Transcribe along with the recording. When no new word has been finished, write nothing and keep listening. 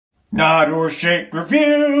Nod or shake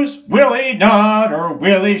reviews. Willie nod or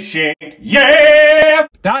Willie shake. Yeah!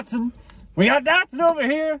 Dotson. We got Dotson over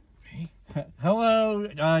here. Hello,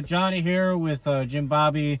 Johnny here with Jim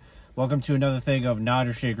Bobby. Welcome to another thing of Nod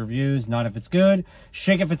or Shake reviews. Nod if it's good,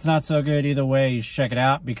 shake if it's not so good. Either way, you check it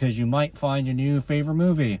out because you might find your new favorite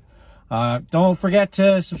movie. Don't forget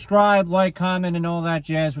to subscribe, like, comment, and all that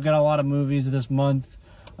jazz. We got a lot of movies this month.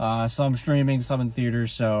 Some streaming, some in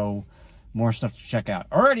theaters, so more stuff to check out.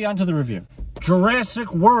 Alrighty, on to the review.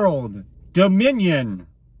 Jurassic World Dominion.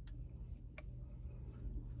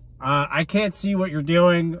 I can't see what you're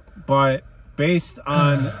doing, but based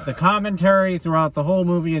on the commentary throughout the whole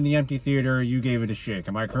movie in the empty theater, you gave it a shake.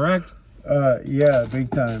 Am I correct? Yeah, big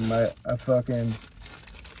time.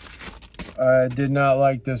 I did not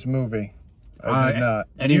like this movie. I did not.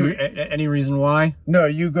 Any reason why? No,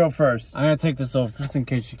 you go first. I'm gonna take this off just in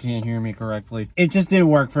case you can't hear me correctly. It just didn't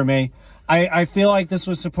work for me. I feel like this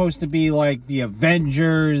was supposed to be like the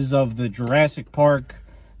Avengers of the Jurassic Park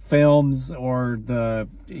films, or the,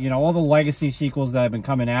 you know, all the legacy sequels that have been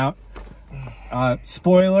coming out. Minor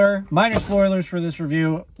spoilers for this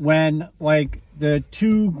review. When like the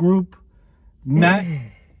two group met,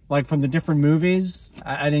 like from the different movies,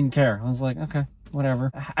 I didn't care. I was like, okay,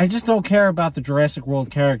 whatever. I just don't care about the Jurassic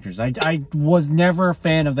World characters. I was never a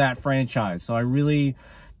fan of that franchise, so I really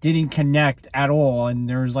didn't connect at all. And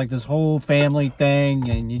there was like this whole family thing,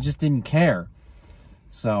 and you just didn't care.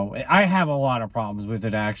 So I have a lot of problems with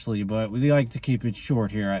it, actually, but we like to keep it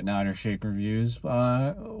short here at Nod or Shake Reviews.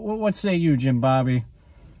 What say you, Jim Bobby?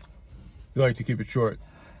 You like to keep it short.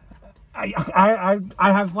 I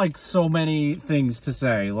have like so many things to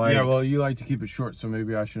say. Like, yeah, well, you like to keep it short, so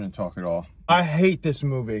maybe I shouldn't talk at all. I hate this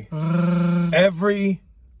movie.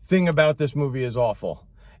 Everything about this movie is awful,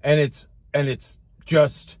 and it's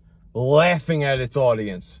just laughing at its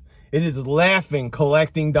audience. It is laughing,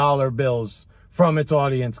 collecting dollar bills from its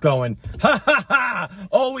audience, going, ha ha ha!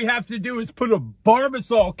 All we have to do is put a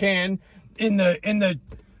Barbasol can in the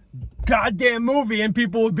goddamn movie, and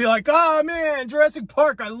people would be like, oh man, Jurassic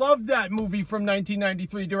Park, I love that movie from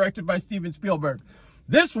 1993, directed by Steven Spielberg.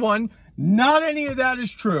 This one, not any of that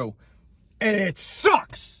is true, and it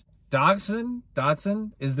sucks.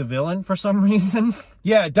 Dotson is the villain for some reason.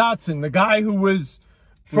 Yeah, Dotson, the guy who was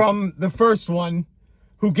from the first one,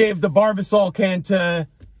 who gave the Barbasol can to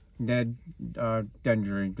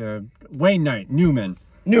Wayne Knight, Newman.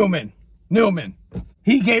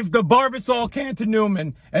 He gave the Barbasol can to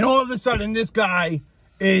Newman, and all of a sudden this guy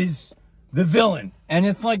is the villain. And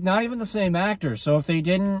it's like not even the same actor, so if they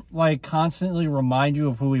didn't like constantly remind you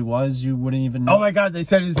of who he was, you wouldn't even know. Oh my God, they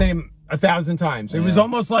said his name 1,000 times. It was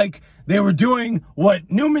almost like they were doing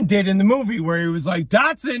what Newman did in the movie, where he was like,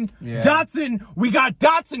 Dotson, Dotson, we got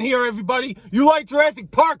Dotson here, everybody. You like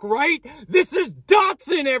Jurassic Park, right? This is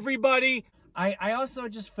Dotson, everybody. I also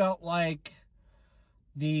just felt like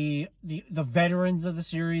the veterans of the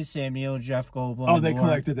series, Sam Neill, Jeff Goldblum. Oh, they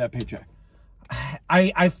collected that paycheck.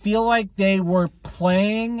 I feel like they were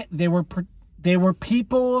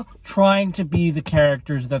people trying to be the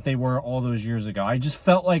characters that they were all those years ago. I just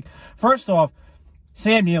felt like, first off,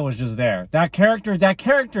 Sam Neill was just there. That character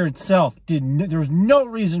itself there was no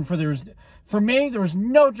reason for me, there was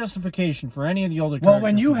no justification for any of the older characters.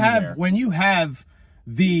 Well, when you have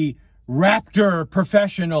the Raptor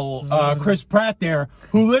professional, Chris Pratt there,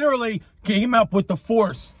 who literally came up with the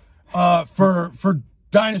Force, for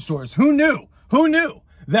dinosaurs. Who knew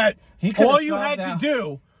that all you had to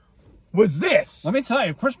do was this? Let me tell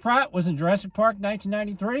you, if Chris Pratt was in Jurassic Park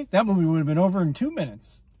 1993, that movie would have been over in 2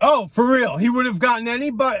 minutes. Oh, for real. He would have gotten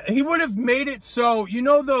anybody. He would have made it so, you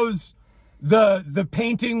know those, the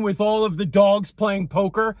painting with all of the dogs playing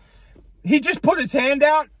poker? He just put his hand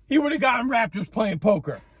out, he would have gotten raptors playing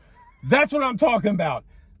poker. That's what I'm talking about.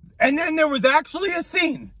 And then there was actually a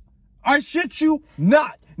scene. I shit you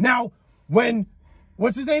not. Now,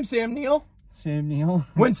 what's his name? Sam Neill? Sam Neill.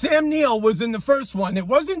 When Sam Neill was in the first one, it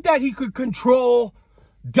wasn't that he could control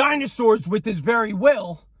dinosaurs with his very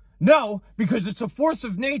will. No, because it's a force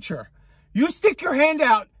of nature. You stick your hand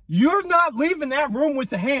out, you're not leaving that room with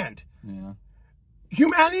the hand. Yeah.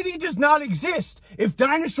 Humanity does not exist if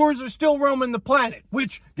dinosaurs are still roaming the planet.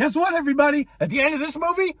 Which, guess what, everybody? At the end of this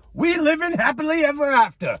movie, we living happily ever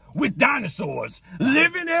after with dinosaurs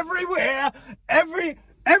living everywhere,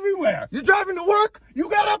 everywhere. You're driving to work, you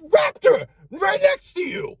got a raptor right next to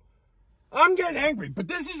you. I'm getting angry, but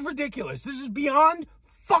this is ridiculous. This is beyond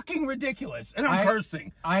fucking ridiculous. And I'm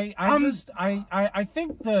cursing. I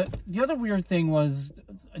think the other weird thing was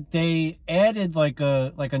they added like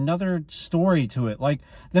another story to it. Like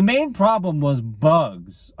the main problem was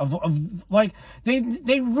bugs of like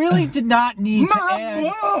they really did not need to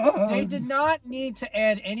add. They did not need to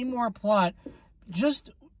add any more plot.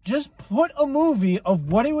 Just put a movie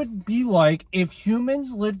of what it would be like if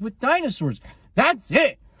humans lived with dinosaurs. That's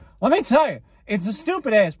it. Let me tell you, it's a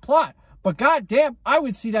stupid ass plot. But goddamn, I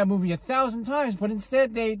would see that movie 1,000 times. But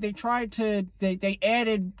instead, they tried to they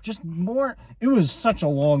added just more. It was such a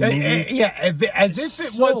long movie. Yeah, as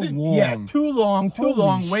if it wasn't long. Yeah, too long,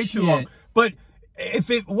 way too long. But if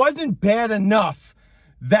it wasn't bad enough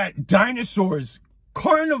that dinosaurs,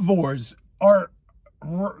 carnivores, are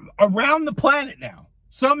around the planet now.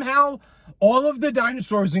 Somehow, all of the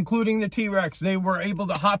dinosaurs, including the T-Rex, they were able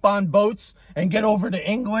to hop on boats and get over to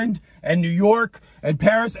England and New York and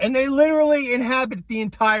Paris, and they literally inhabit the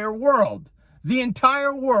entire world. The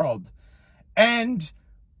entire world. And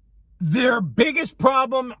their biggest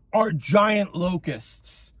problem are giant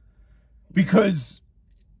locusts. Because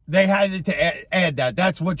they had to add that.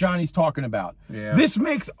 That's what Johnny's talking about. Yeah. This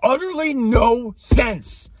makes utterly no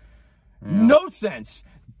sense. Yeah. No sense.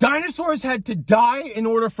 Dinosaurs had to die in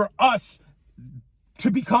order for us to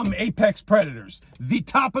become apex predators, the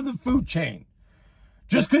top of the food chain.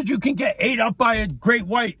 Just because you can get ate up by a great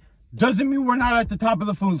white doesn't mean we're not at the top of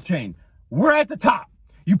the food chain. We're at the top.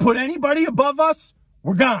 You put anybody above us,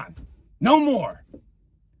 we're gone. No more.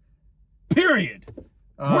 Period.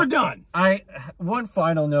 We're done. One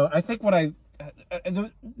final note. I think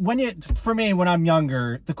for me, when I'm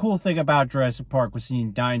younger, the cool thing about Jurassic Park was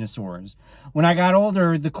seeing dinosaurs. When I got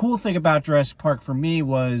older, the cool thing about Jurassic Park for me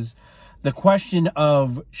was the question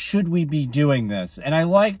of, should we be doing this? And I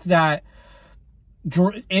liked that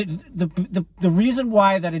the reason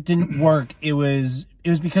why that it didn't work, it was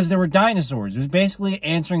because there were dinosaurs. It was basically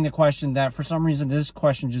answering the question that for some reason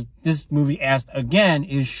this movie asked again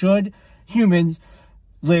is, should humans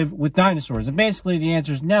live with dinosaurs? And basically the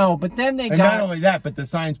answer is no, but then they not only that, but the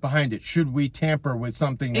science behind it. Should we tamper with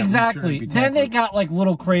something that exactly? Then they got like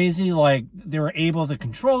little crazy, like they were able to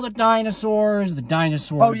control the dinosaurs. The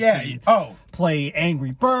dinosaurs play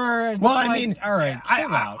Angry Birds. Well, I mean, all right,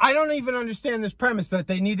 I don't even understand this premise that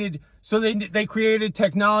they needed. So they created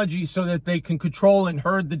technology so that they can control and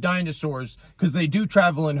herd the dinosaurs, because they do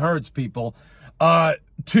travel in herds, people,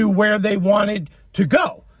 to where they wanted to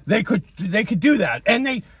go. They could do that. And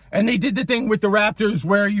they did the thing with the raptors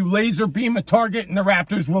where you laser beam a target and the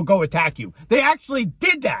raptors will go attack you. They actually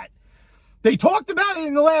did that. They talked about it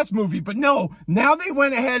in the last movie, but no, now they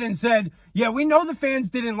went ahead and said, yeah, we know the fans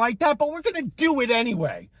didn't like that, but we're going to do it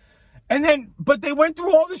anyway. But they went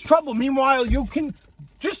through all this trouble. Meanwhile, you can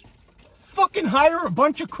just fucking hire a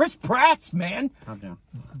bunch of Chris Pratts, man. Okay.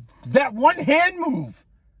 That one hand move.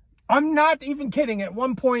 I'm not even kidding. At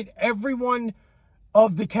one point, everyone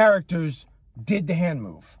of the characters did the hand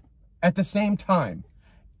move at the same time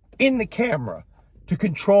in the camera to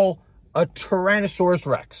control a Tyrannosaurus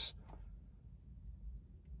Rex.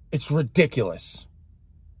 It's ridiculous.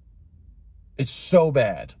 It's so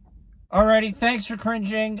bad. Alrighty, thanks for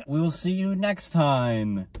cringing. We will see you next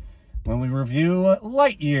time when we review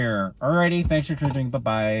Lightyear. Alrighty, thanks for cringing.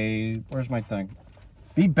 Bye-bye. Where's my thing?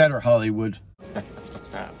 Be better, Hollywood.